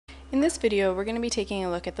In this video, we're going to be taking a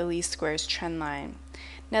look at the least squares trend line.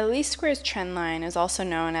 Now, the least squares trend line is also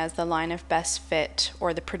known as the line of best fit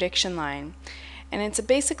or the prediction line. And it's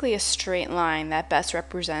basically a straight line that best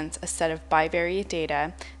represents a set of bivariate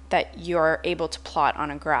data that you're able to plot on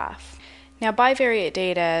a graph. Now, bivariate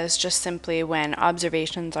data is just simply when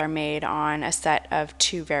observations are made on a set of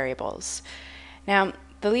two variables. Now,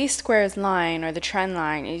 the least squares line, or the trend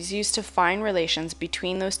line, is used to find relations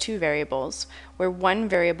between those two variables, where one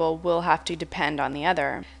variable will have to depend on the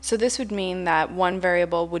other. So this would mean that one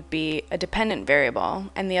variable would be a dependent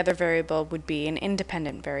variable, and the other variable would be an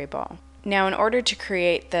independent variable. Now, in order to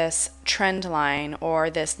create this trend line,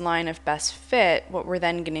 or this line of best fit, what we're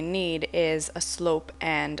then going to need is a slope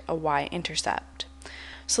and a y-intercept.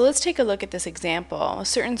 So let's take a look at this example. A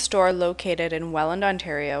certain store located in Welland,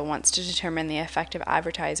 Ontario wants to determine the effect of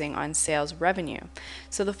advertising on sales revenue.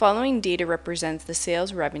 So the following data represents the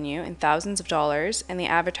sales revenue in thousands of dollars and the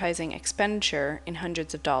advertising expenditure in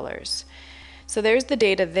hundreds of dollars. So there's the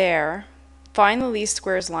data there. Find the least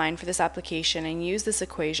squares line for this application and use this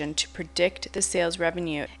equation to predict the sales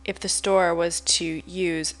revenue if the store was to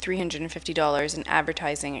use $350 in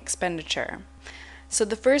advertising expenditure. So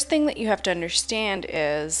the first thing that you have to understand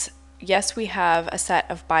is, yes, we have a set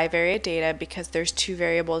of bivariate data because there's two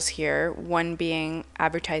variables here, one being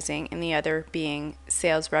advertising and the other being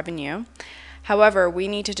sales revenue. However, we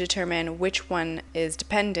need to determine which one is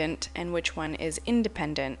dependent and which one is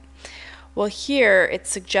independent. Well, here it's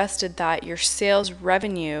suggested that your sales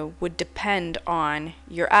revenue would depend on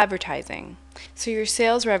your advertising. So your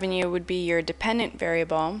sales revenue would be your dependent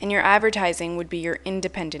variable and your advertising would be your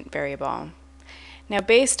independent variable. Now,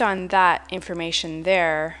 based on that information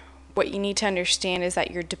there, what you need to understand is that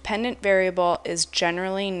your dependent variable is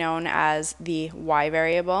generally known as the y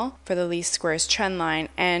variable for the least squares trend line,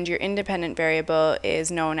 and your independent variable is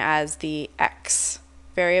known as the x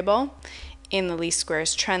variable in the least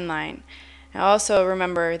squares trend line. Now, also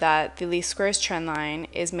remember that the least squares trend line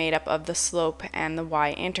is made up of the slope and the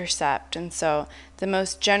y-intercept, and so the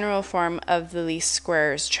most general form of the least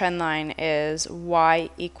squares trend line is y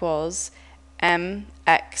equals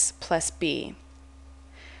mx plus b.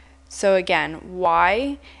 So again,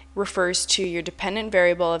 y refers to your dependent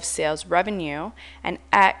variable of sales revenue, and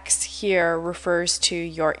x here refers to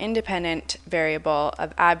your independent variable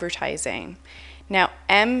of advertising. Now,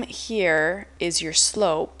 m here is your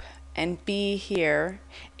slope, and b here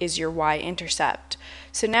is your y-intercept.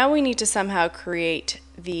 So now we need to somehow create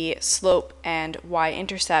the slope and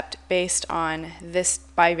y-intercept based on this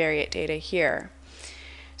bivariate data here.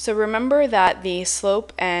 So remember that the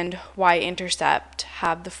slope and y-intercept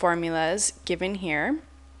have the formulas given here. And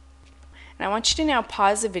I want you to now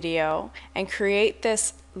pause the video and create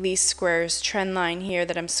this least squares trend line here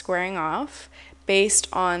that I'm squaring off based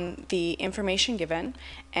on the information given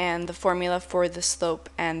and the formula for the slope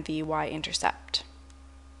and the y-intercept.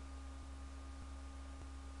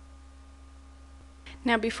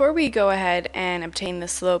 Now, before we go ahead and obtain the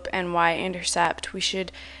slope and y-intercept, we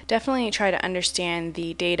should definitely try to understand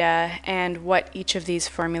the data and what each of these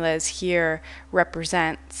formulas here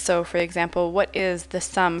represents. So, for example, what is the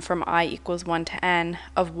sum from I equals 1 to n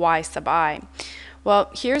of y sub I? Well,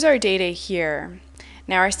 here's our data here.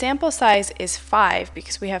 Now, our sample size is 5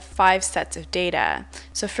 because we have 5 sets of data.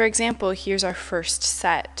 So, for example, here's our first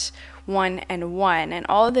set. 1 and 1, and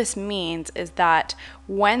all of this means is that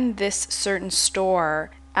when this certain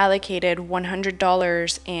store allocated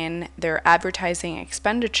 $100 in their advertising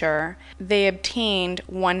expenditure, they obtained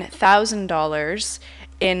 $1,000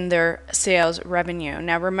 in their sales revenue.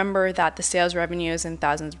 Now remember that the sales revenue is in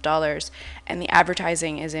thousands of dollars and the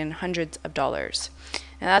advertising is in hundreds of dollars.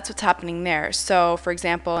 And that's what's happening there. So, for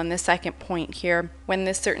example, in the second point here, when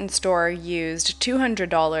this certain store used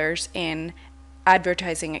 $200 in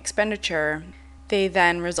advertising expenditure, they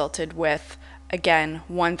then resulted with, again,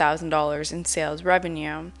 $1,000 in sales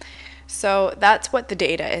revenue. So that's what the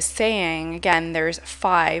data is saying. Again, there's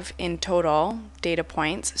 5 in total data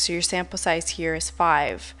points, so your sample size here is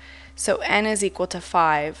 5. So n is equal to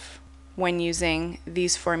 5 when using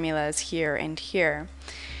these formulas here and here.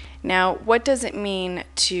 Now, what does it mean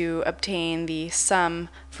to obtain the sum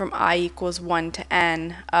from I equals 1 to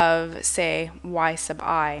n of, say, y sub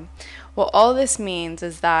I? Well, all this means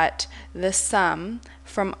is that the sum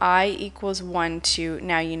from I equals 1 to,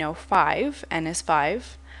 now you know 5, n is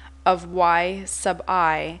 5, of y sub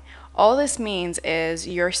I, all this means is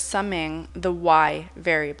you're summing the y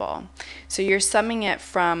variable. So you're summing it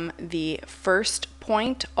from the first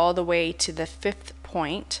point all the way to the 5th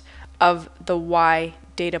point of the y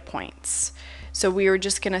data points. So we were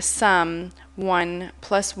just going to sum 1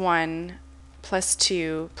 plus 1 plus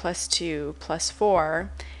 2 plus 2 plus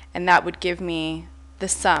 4, and that would give me the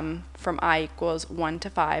sum from I equals 1 to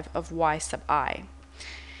 5 of y sub I.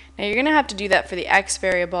 Now you're going to have to do that for the x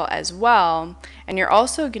variable as well, and you're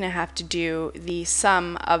also going to have to do the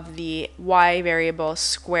sum of the y variable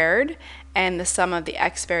squared and the sum of the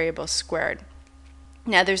x variable squared.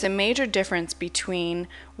 Now there's a major difference between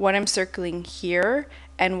what I'm circling here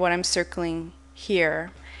and what I'm circling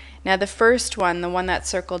here. Now the first one, the one that's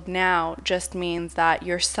circled now, just means that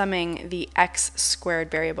you're summing the x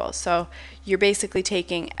squared variable. So you're basically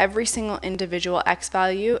taking every single individual x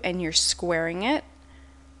value and you're squaring it.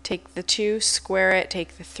 Take the 2, square it,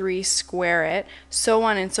 take the 3, square it, so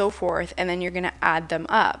on and so forth, and then you're going to add them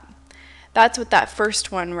up. That's what that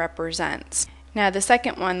first one represents. Now the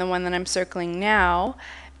second one, the one that I'm circling now,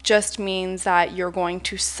 just means that you're going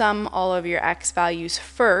to sum all of your x values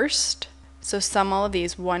first. So sum all of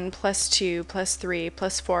these, 1 plus 2 plus 3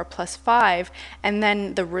 plus 4 plus 5, and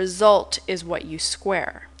then the result is what you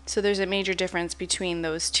square. So there's a major difference between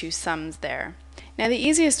those two sums there. Now the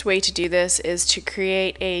easiest way to do this is to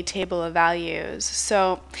create a table of values.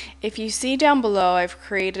 So if you see down below, I've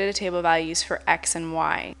created a table of values for x and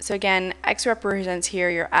y. So again, x represents here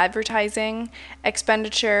your advertising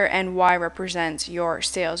expenditure and y represents your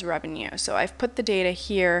sales revenue. So I've put the data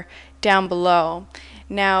here down below.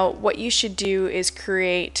 Now what you should do is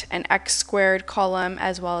create an x squared column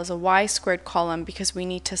as well as a y squared column because we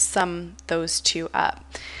need to sum those two up.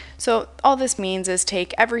 So all this means is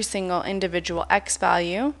take every single individual x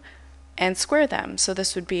value and square them. So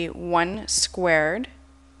this would be 1 squared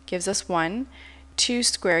gives us 1, 2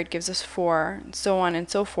 squared gives us 4, and so on and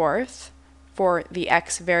so forth for the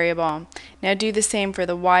x variable. Now do the same for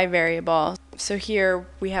the y variable. So here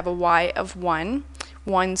we have a y of 1.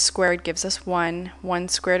 1 squared gives us 1, 1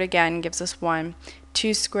 squared again gives us 1,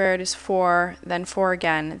 2 squared is 4, then 4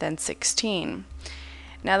 again, then 16.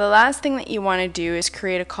 Now the last thing that you want to do is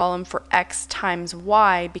create a column for x times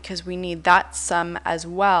y because we need that sum as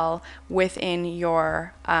well within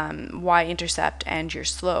your y-intercept and your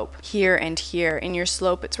slope. Here and here. In your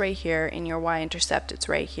slope it's right here, in your y-intercept it's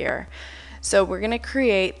right here. So we're going to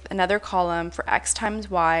create another column for x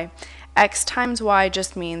times y. X times y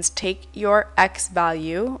just means take your x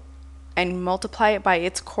value and multiply it by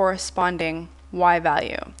its corresponding y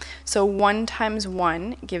value. So 1 times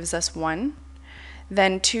 1 gives us 1.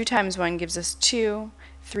 Then 2 times 1 gives us 2,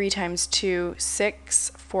 3 times 2,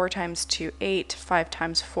 6, 4 times 2, 8, 5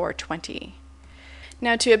 times 4, 20.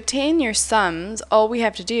 Now to obtain your sums, all we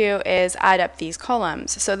have to do is add up these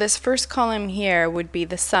columns. So this first column here would be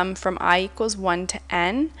the sum from I equals 1 to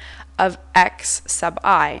n of x sub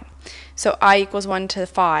I. So I equals 1 to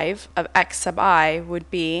 5 of x sub I would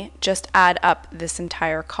be just add up this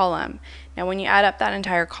entire column. Now when you add up that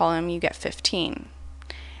entire column, you get 15.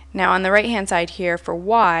 Now on the right hand side here for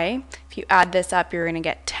y, if you add this up you're going to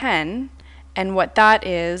get 10, and what that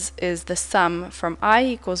is the sum from I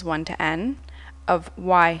equals 1 to n of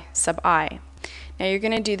y sub I. Now you're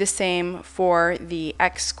going to do the same for the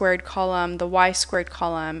x squared column, the y squared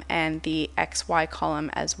column, and the xy column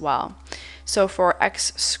as well. So for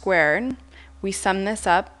x squared, we sum this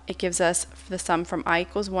up, it gives us the sum from I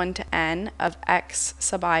equals 1 to n of x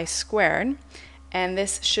sub I squared. And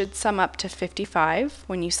this should sum up to 55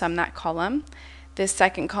 when you sum that column. This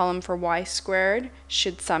second column for y squared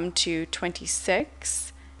should sum to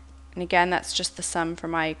 26. And again, that's just the sum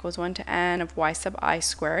from I equals 1 to n of y sub I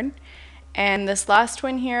squared. And this last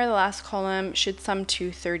one here, the last column, should sum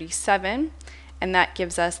to 37. And that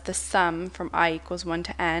gives us the sum from I equals 1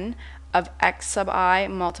 to n of x sub I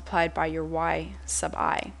multiplied by your y sub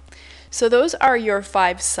I. So those are your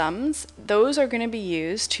 5 sums. Those are going to be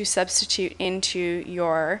used to substitute into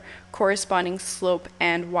your corresponding slope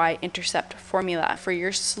and y-intercept formula. For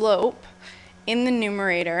your slope, in the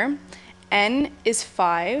numerator, n is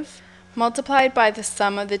 5, multiplied by the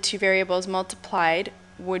sum of the two variables multiplied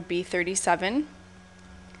would be 37,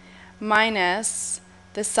 minus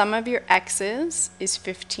the sum of your x's is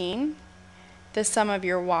 15, the sum of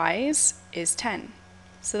your y's is 10.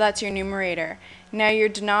 So that's your numerator. Now your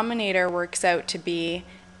denominator works out to be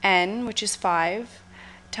n, which is 5,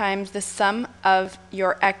 times the sum of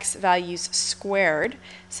your x values squared,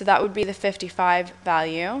 so that would be the 55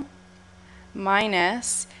 value,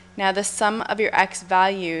 minus, now the sum of your x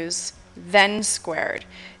values then squared.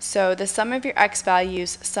 So the sum of your x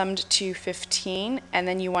values summed to 15, and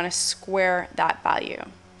then you want to square that value.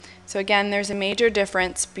 So again, there's a major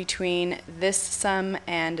difference between this sum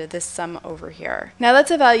and this sum over here. Now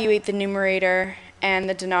let's evaluate the numerator and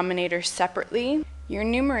the denominator separately. Your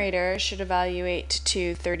numerator should evaluate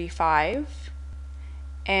to 35,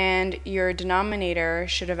 and your denominator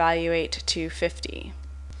should evaluate to 50.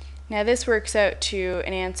 Now this works out to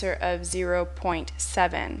an answer of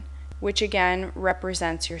 0.7, which again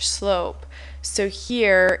represents your slope. So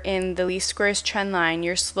here in the least squares trend line,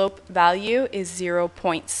 your slope value is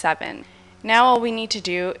 0.7. Now all we need to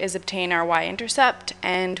do is obtain our y-intercept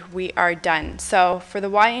and we are done. So for the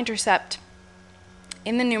y-intercept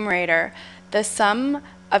in the numerator, the sum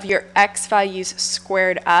of your x values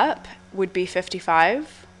squared up would be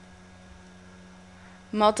 55,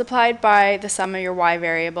 multiplied by the sum of your y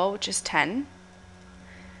variable, which is 10,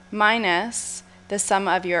 minus the sum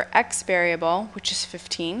of your x variable, which is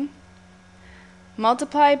 15,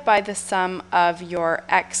 multiplied by the sum of your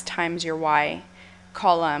x times your y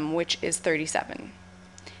column, which is 37.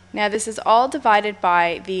 Now this is all divided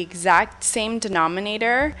by the exact same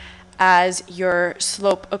denominator as your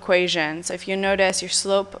slope equation. So if you notice, your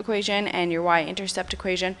slope equation and your y-intercept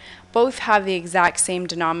equation both have the exact same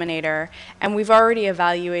denominator, and we've already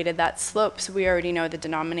evaluated that slope, so we already know the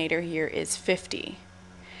denominator here is 50.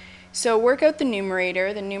 So work out the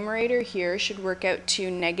numerator. The numerator here should work out to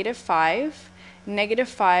 -5.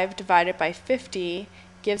 -5 divided by 50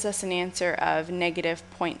 gives us an answer of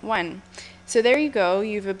 -0.1. So there you go,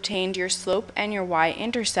 you've obtained your slope and your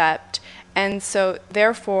y-intercept, and so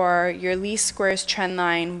therefore your least squares trend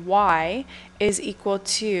line y is equal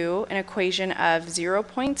to an equation of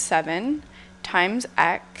 0.7 times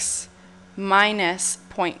x minus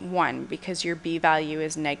 0.1, because your b value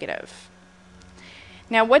is negative.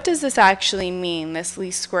 Now what does this actually mean, this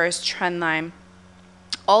least squares trend line?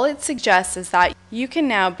 All it suggests is that you can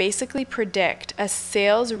now basically predict a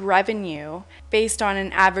sales revenue based on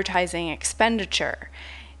an advertising expenditure.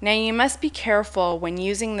 Now you must be careful when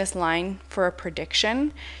using this line for a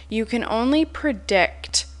prediction. You can only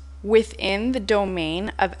predict within the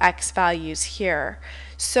domain of x values here.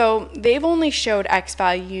 So they've only showed x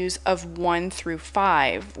values of 1 through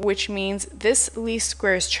 5, which means this least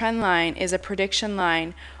squares trend line is a prediction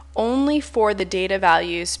line only for the data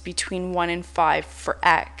values between 1 and 5 for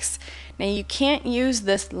x. Now you can't use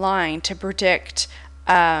this line to predict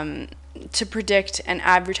an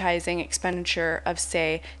advertising expenditure of,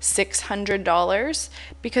 say, $600,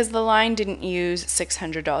 because the line didn't use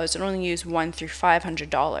 $600, it only used $1 through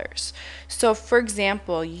 $500. So for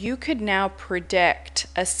example, you could now predict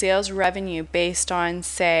a sales revenue based on,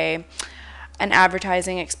 say, an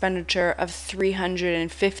advertising expenditure of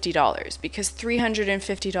 $350, because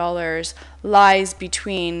 $350 lies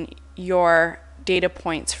between your data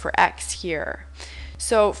points for x here.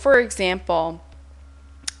 So for example,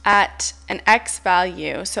 at an x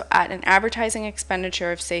value, so at an advertising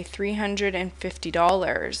expenditure of, say,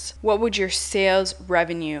 $350, what would your sales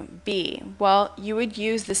revenue be? Well, you would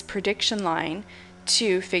use this prediction line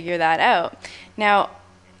to figure that out. Now,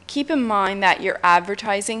 keep in mind that your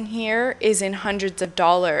advertising here is in hundreds of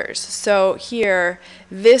dollars. So here,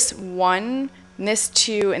 this 1, this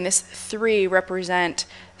 2, and this 3 represent,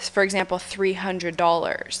 for example,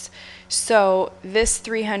 $300. So this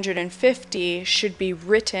 350 should be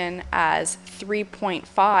written as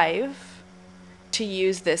 3.5 to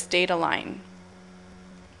use this data line.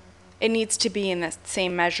 It needs to be in the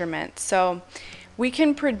same measurement. So we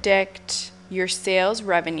can predict your sales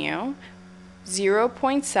revenue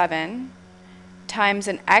 0.7 times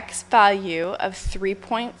an x value of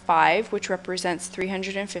 3.5, which represents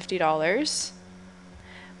 $350,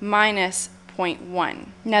 minus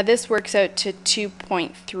 0.1. Now this works out to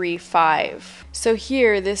 2.35. So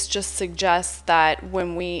here this just suggests that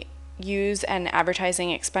when we use an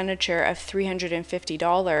advertising expenditure of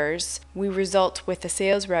 $350, we result with a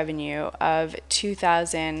sales revenue of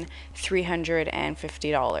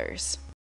 $2,350.